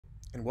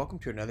and welcome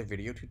to another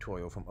video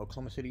tutorial from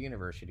Oklahoma City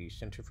University's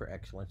Center for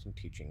Excellence in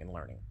Teaching and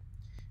Learning.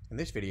 In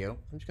this video,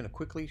 I'm just going to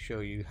quickly show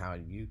you how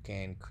you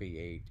can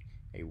create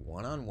a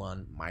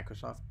one-on-one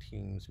Microsoft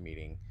Teams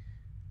meeting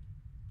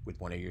with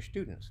one of your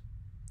students.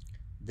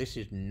 This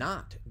is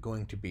not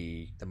going to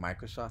be the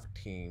Microsoft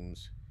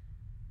Teams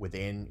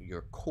within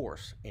your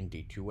course in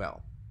D2L.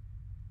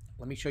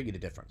 Let me show you the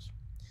difference.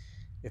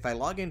 If I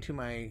log into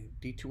my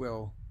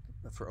D2L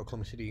for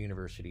Oklahoma City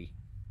University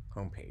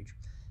homepage,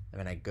 and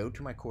then I go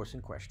to my course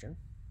in question,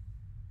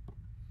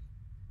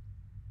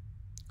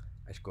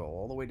 I scroll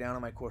all the way down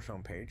on my course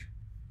homepage,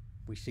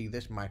 we see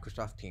this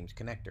Microsoft Teams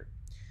connector.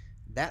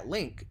 That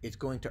link is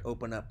going to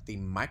open up the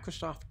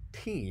Microsoft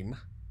team,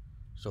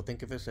 so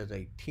think of this as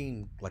a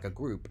team, like a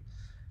group,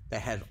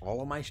 that has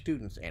all of my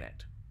students in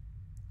it.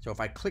 So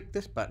if I click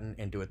this button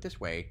and do it this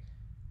way,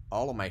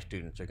 all of my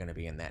students are going to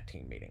be in that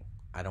team meeting.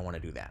 I don't want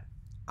to do that.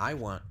 I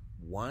want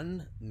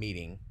one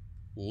meeting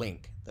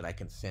link that I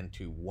can send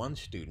to one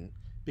student,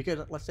 because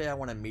let's say I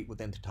want to meet with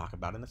them to talk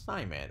about an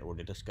assignment or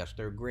to discuss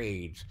their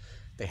grades.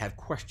 They have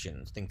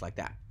questions, things like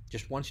that.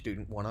 Just one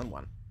student,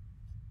 one-on-one.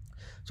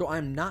 So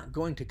I'm not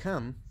going to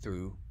come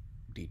through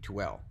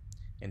D2L.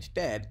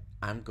 Instead,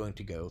 I'm going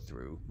to go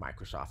through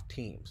Microsoft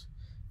Teams.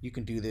 You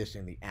can do this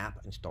in the app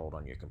installed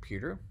on your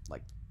computer,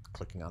 like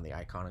clicking on the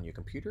icon on your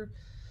computer.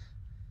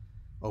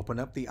 Open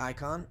up the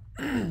icon,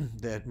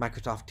 the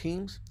Microsoft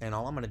Teams, and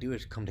all I'm going to do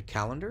is come to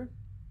Calendar.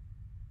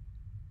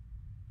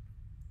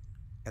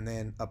 And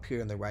then up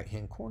here in the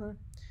right-hand corner,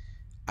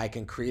 I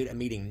can create a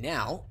meeting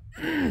now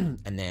and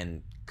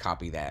then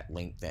copy that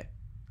link that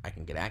I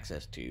can get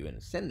access to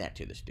and send that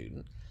to the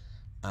student.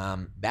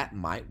 That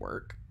might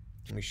work.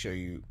 Let me show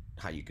you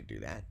how you could do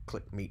that.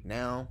 Click Meet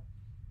Now.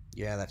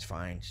 Yeah, that's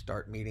fine.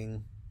 Start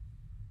meeting.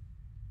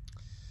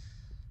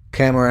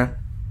 Camera.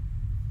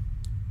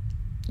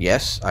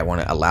 Yes, I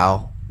want to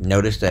allow.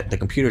 Notice that the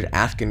computer is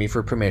asking me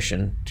for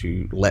permission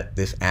to let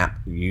this app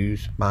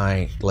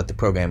let the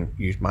program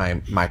use my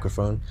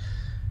microphone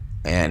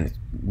and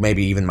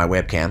maybe even my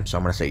webcam. So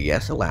I'm going to say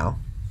yes, allow.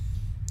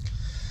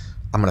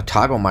 I'm going to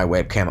toggle my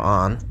webcam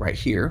on right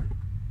here.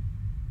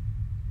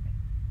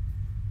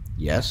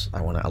 Yes,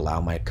 I want to allow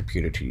my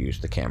computer to use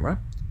the camera.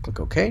 Click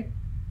OK.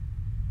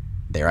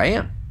 There I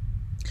am.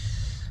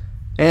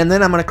 And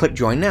then I'm going to click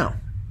Join Now.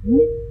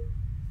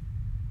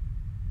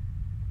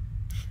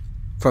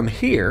 From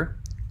here,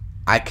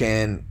 I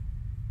can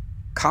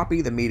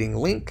copy the meeting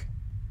link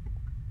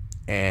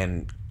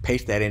and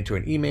paste that into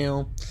an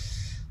email.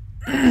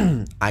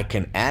 I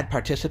can add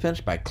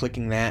participants by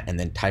clicking that and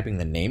then typing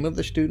the name of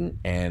the student,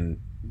 and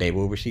they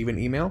will receive an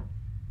email.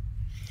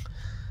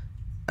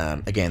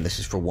 Again, this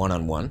is for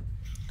one-on-one.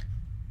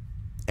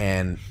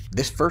 And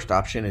this first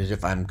option is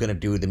if I'm going to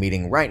do the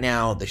meeting right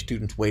now, the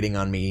student's waiting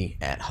on me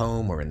at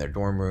home or in their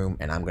dorm room,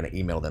 and I'm going to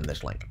email them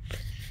this link.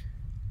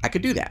 I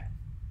could do that.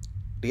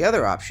 The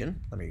other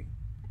option, let me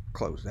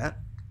close that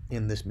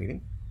in this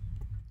meeting.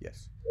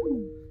 Yes.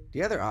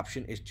 The other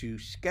option is to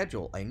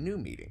schedule a new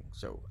meeting.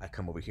 So I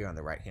come over here on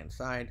the right-hand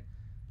side,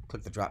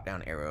 click the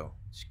drop-down arrow,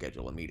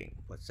 schedule a meeting.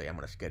 Let's say I'm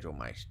going to schedule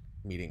my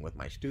meeting with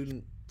my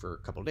student for a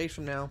couple of days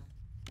from now.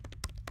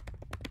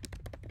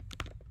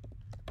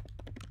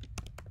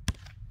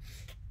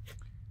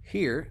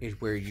 Here is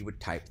where you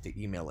would type the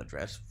email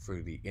address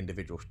for the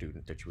individual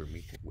student that you were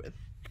meeting with.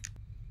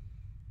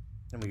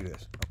 Let me do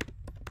this.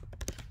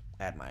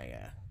 Add my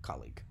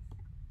colleague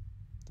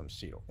from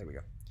Seal. There we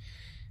go.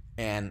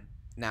 And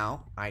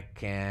now I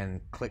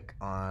can click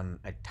on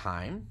a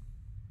time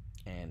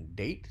and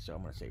date. So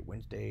I'm going to say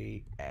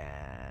Wednesday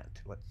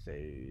at, let's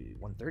say,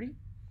 1:30.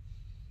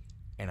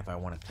 And if I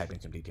want to type in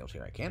some details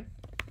here, I can.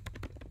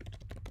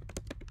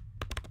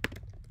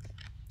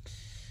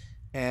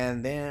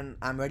 And then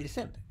I'm ready to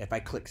send. If I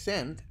click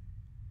send,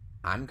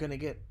 I'm going to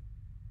get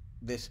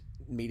this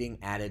meeting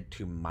added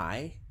to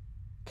my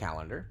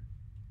calendar,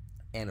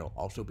 and it'll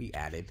also be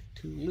added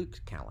to Luke's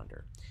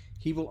calendar.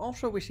 He will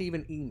also receive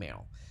an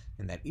email,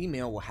 and that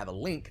email will have a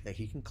link that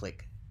he can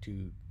click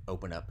to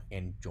open up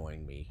and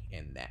join me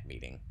in that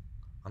meeting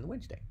on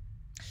Wednesday.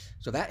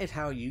 So that is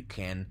how you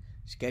can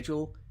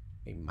schedule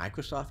a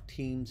Microsoft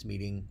Teams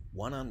meeting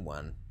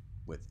one-on-one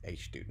with a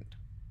student.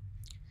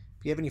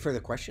 If you have any further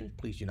questions,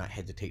 please do not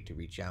hesitate to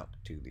reach out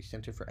to the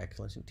Center for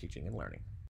Excellence in Teaching and Learning.